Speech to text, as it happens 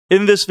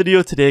In this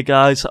video today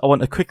guys, I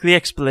want to quickly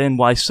explain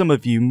why some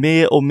of you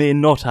may or may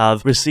not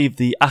have received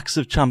the Axe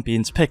of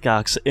Champions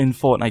pickaxe in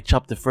Fortnite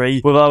Chapter 3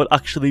 without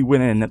actually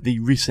winning the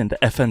recent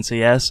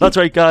FNCS. That's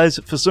right guys,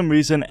 for some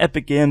reason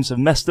Epic Games have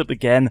messed up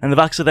again and they've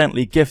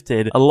accidentally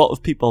gifted a lot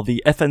of people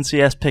the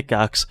FNCS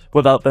pickaxe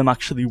without them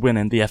actually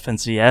winning the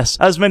FNCS.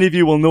 As many of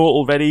you will know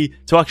already,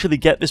 to actually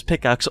get this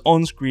pickaxe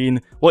on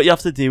screen, what you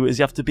have to do is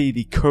you have to be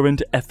the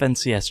current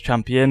FNCS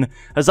champion,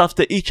 as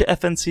after each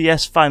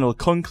FNCS final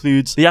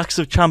concludes, the Axe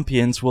of Champions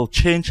will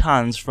change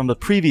hands from the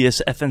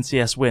previous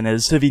FNCS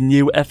winners to the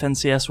new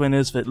FNCS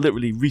winners that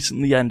literally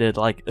recently ended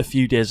like a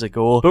few days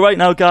ago. But right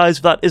now guys,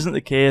 if that isn't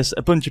the case,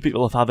 a bunch of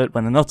people have had it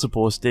when they're not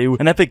supposed to,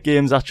 and Epic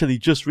Games actually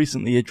just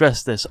recently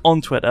addressed this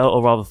on Twitter,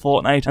 or rather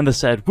Fortnite, and they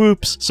said,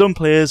 whoops, some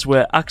players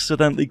were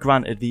accidentally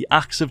granted the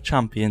Axe of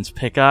Champions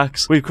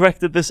pickaxe. We've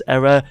corrected this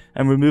error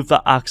and removed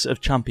the Axe of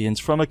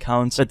Champions from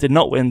accounts that did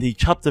not win the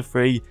Chapter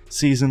 3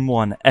 Season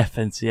 1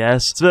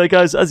 FNCS. So there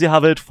guys, as you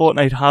have it,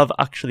 Fortnite have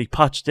actually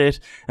patched it.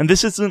 And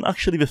this isn't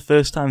actually the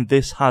first time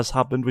this has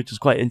happened, which is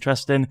quite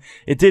interesting.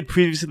 It did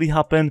previously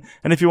happen,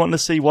 and if you want to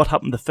see what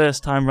happened the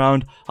first time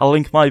round, I'll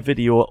link my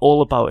video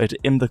all about it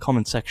in the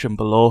comment section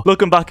below.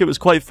 Looking back, it was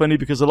quite funny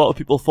because a lot of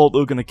people thought they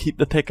were going to keep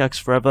the pickaxe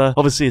forever.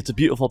 Obviously, it's a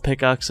beautiful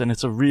pickaxe and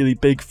it's a really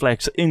big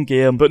flex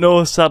in-game, but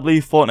no,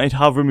 sadly, Fortnite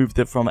have removed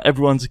it from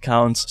everyone's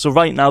accounts. So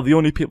right now, the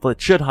only people that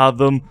should have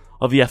them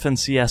of the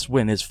FNCS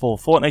winners for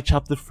Fortnite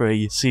Chapter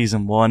 3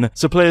 Season 1.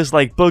 So players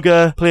like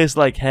Bugger, players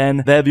like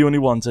Hen, they're the only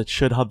ones that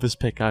should have this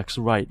pickaxe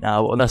right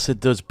now, unless it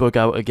does bug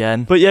out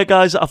again. But yeah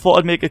guys, I thought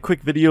I'd make a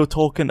quick video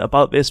talking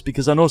about this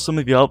because I know some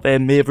of you out there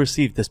may have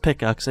received this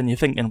pickaxe and you're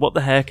thinking, what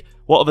the heck?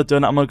 What have I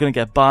done? I'm not going to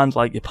get banned,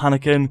 like you're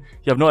panicking.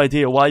 You have no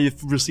idea why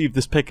you've received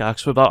this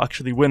pickaxe without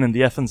actually winning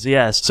the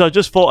FNCS. So I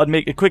just thought I'd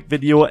make a quick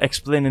video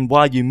explaining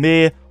why you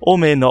may or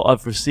may not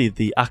have received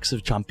the Axe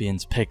of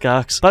Champions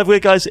pickaxe. By the way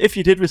guys, if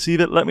you did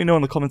receive it, let me know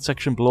in the comment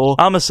section below.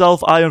 I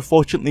myself, I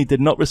unfortunately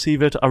did not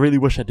receive it. I really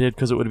wish I did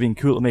because it would have been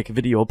cool to make a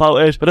video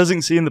about it. But as you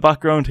can see in the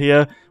background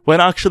here, when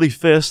I actually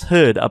first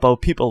heard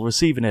about people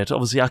receiving it,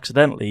 obviously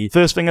accidentally,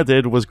 first thing I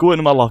did was go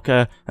into my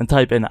locker and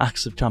type in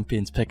Axe of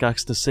Champions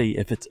pickaxe to see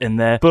if it's in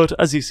there. But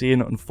as you've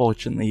seen,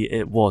 unfortunately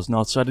it was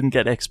not, so I didn't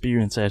get to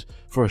experience it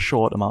for a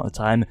short amount of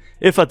time.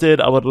 If I did,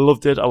 I would have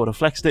loved it. I would have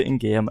flexed it in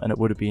game and it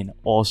would have been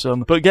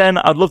awesome. But again,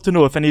 I'd love to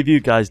know if any of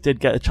you guys did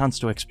get a chance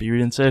to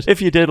experience it.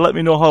 If you did, let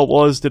me know how it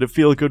was. Did it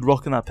feel good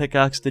rocking that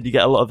pickaxe? Did you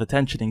get a lot of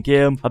attention in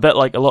game? I bet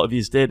like a lot of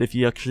you did if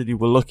you actually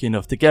were lucky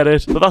enough to get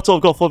it. But that's all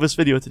I've got for this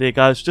video today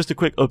guys. Just a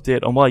quick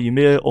update on why you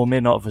may or may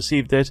not have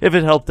received it. If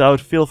it helped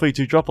out, feel free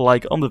to drop a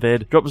like on the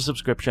vid, drop a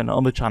subscription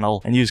on the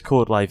channel, and use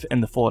Codelife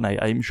in the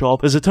Fortnite item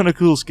shop. There's a ton of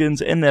cool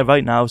skins in there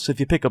right now, so if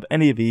you pick up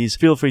any of these,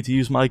 feel free to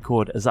use my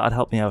code as that'd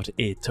help me out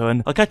a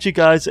ton. I'll catch you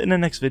guys in the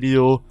next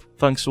video.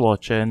 Thanks for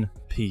watching.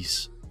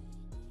 Peace.